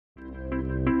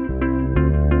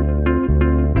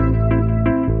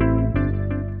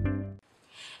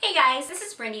Hey guys, this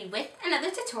is Brandy with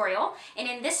another tutorial, and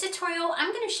in this tutorial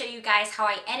I'm going to show you guys how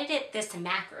I edited this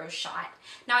macro shot.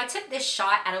 Now I took this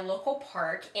shot at a local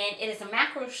park and it is a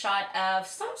macro shot of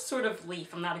some sort of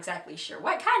leaf. I'm not exactly sure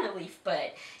what kind of leaf,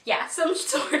 but yeah, some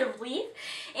sort of leaf.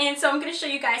 And so I'm going to show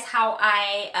you guys how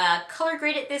I color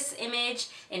graded this image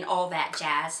and all that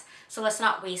jazz. So let's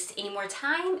not waste any more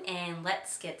time and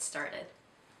let's get started.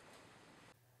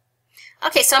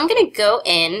 Okay, so I'm going to go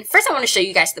in. First I want to show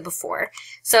you guys the before.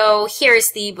 So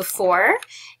here's the before,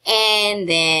 and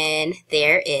then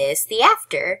there is the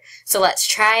after. So let's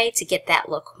try to get that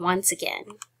look once again.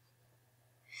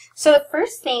 So the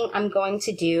first thing I'm going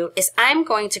to do is I'm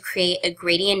going to create a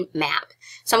gradient map.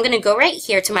 So I'm going to go right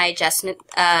here to my adjustments,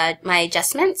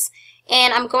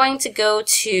 and I'm going to go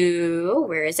to,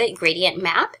 where is it, gradient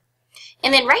map.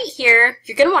 And then right here,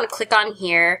 you're going to want to click on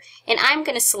here, and I'm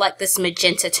going to select this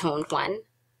magenta toned one.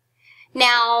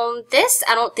 Now, this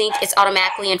I don't think is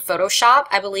automatically in Photoshop.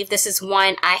 I believe this is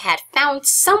one I had found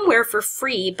somewhere for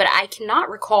free, but I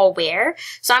cannot recall where.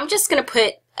 So I'm just going to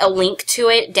put a link to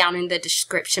it down in the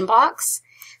description box.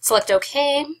 Select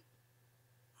OK.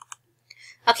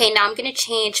 Okay, now I'm going to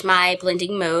change my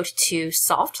blending mode to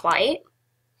soft light.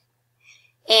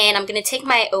 And I'm going to take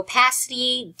my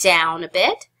opacity down a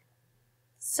bit.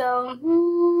 So I'm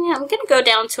going to go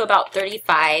down to about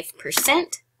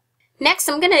 35%. Next,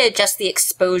 I'm going to adjust the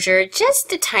exposure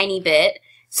just a tiny bit.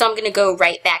 So I'm going to go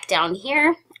right back down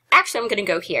here. Actually, I'm going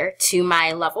to go here to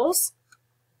my levels.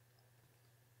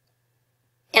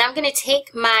 And I'm going to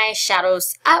take my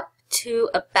shadows up to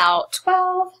about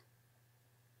 12.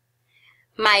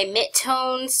 My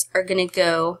midtones are going to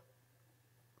go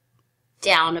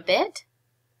down a bit.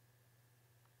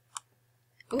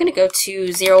 I'm going to go to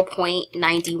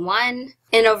 0.91,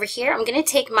 and over here I'm going to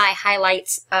take my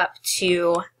highlights up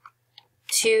to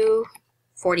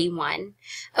 241.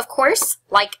 Of course,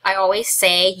 like I always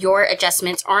say, your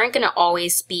adjustments aren't going to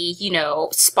always be,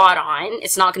 spot on.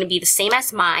 It's not going to be the same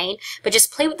as mine, but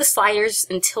just play with the sliders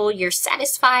until you're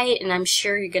satisfied, and I'm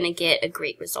sure you're going to get a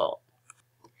great result.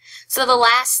 So the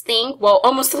last thing, well,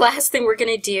 almost the last thing we're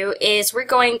going to do is we're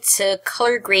going to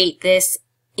color grade this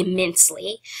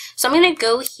immensely. So I'm going to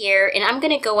go here and I'm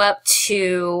going to go up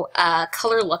to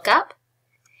color lookup,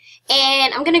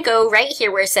 and I'm going to go right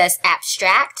here where it says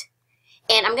abstract,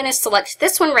 and I'm going to select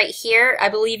this one right here. I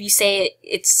believe you say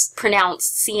it's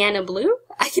pronounced sienna blue.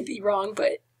 I could be wrong,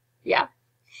 but yeah.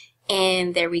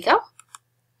 And there we go.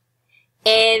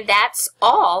 And that's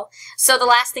all. So the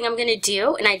last thing I'm going to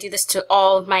do, and I do this to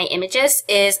all of my images,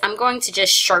 is I'm going to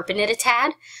just sharpen it a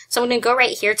tad. So I'm going to go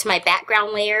right here to my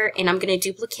background layer, and I'm going to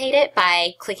duplicate it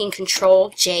by clicking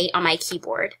Control-J on my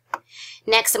keyboard.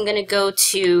 Next, I'm going to go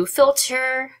to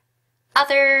Filter,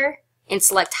 Other, and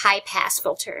select High Pass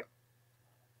Filter.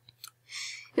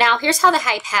 Now, here's how the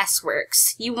high pass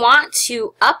works. You want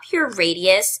to up your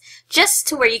radius just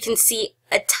to where you can see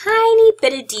a tiny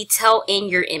bit of detail in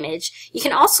your image. You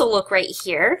can also look right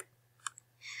here,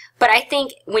 but I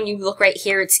think when you look right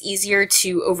here, it's easier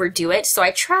to overdo it, so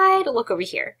I try to look over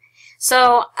here.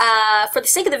 So, for the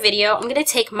sake of the video, I'm going to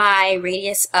take my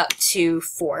radius up to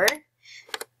 4.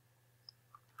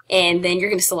 And then you're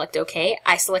going to select OK.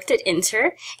 I selected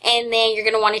Enter. And then you're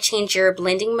going to want to change your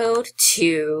blending mode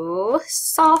to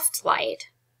soft light.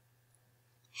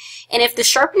 And if the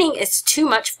sharpening is too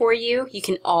much for you, you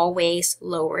can always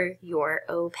lower your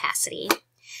opacity.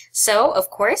 So, of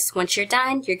course, once you're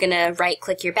done, you're going to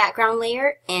right-click your background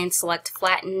layer and select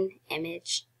Flatten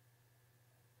Image.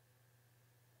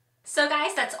 So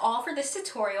guys, that's all for this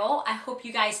tutorial. I hope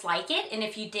you guys like it, and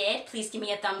if you did, please give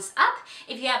me a thumbs up.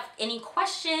 If you have any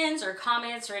questions or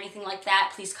comments or anything like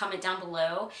that, please comment down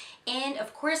below. And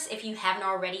of course, if you haven't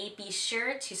already, be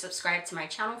sure to subscribe to my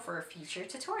channel for future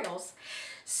tutorials.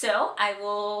 So I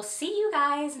will see you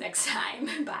guys next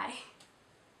time. Bye.